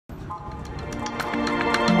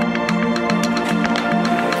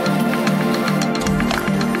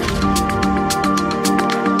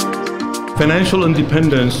Financial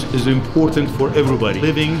independence is important for everybody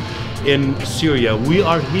living in Syria. We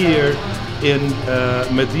are here in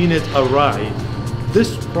Medinat Al-Rai.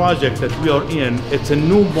 This project that we are in, it's a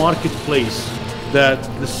new marketplace that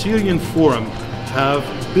the Syrian Forum have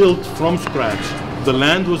built from scratch. The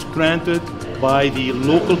land was granted by the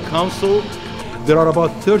local council. There are about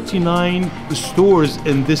 39 stores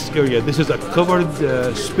in this area. This is a covered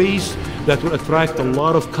space that will attract a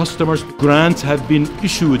lot of customers. Grants have been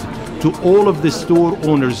issued to all of the store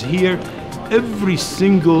owners here. Every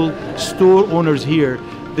single store owners here,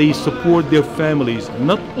 they support their families,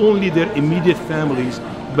 not only their immediate families,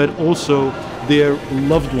 but also their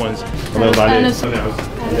loved ones. الله يرضى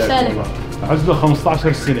عليك. عزله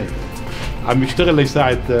 15 سنة. عم يشتغل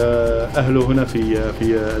ليساعد أهله هنا في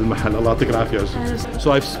المحل. الله يعطيك العافية.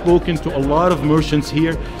 So I've spoken to a lot of merchants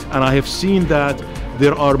here, and I have seen that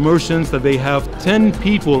there are merchants that they have 10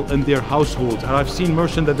 people in their household, and I've seen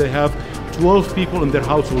merchants that they have 12 people in their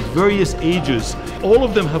household, various ages. All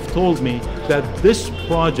of them have told me that this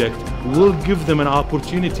project will give them an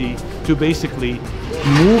opportunity to basically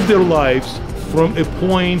move their lives from a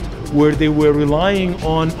point where they were relying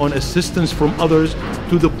on assistance from others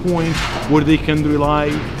to the point where they can rely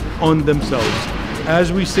on themselves.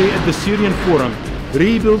 As we say at the Syrian Forum,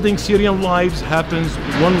 rebuilding Syrian lives happens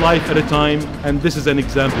one life at a time, and this is an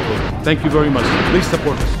example. Thank you very much. Please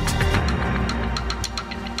support us.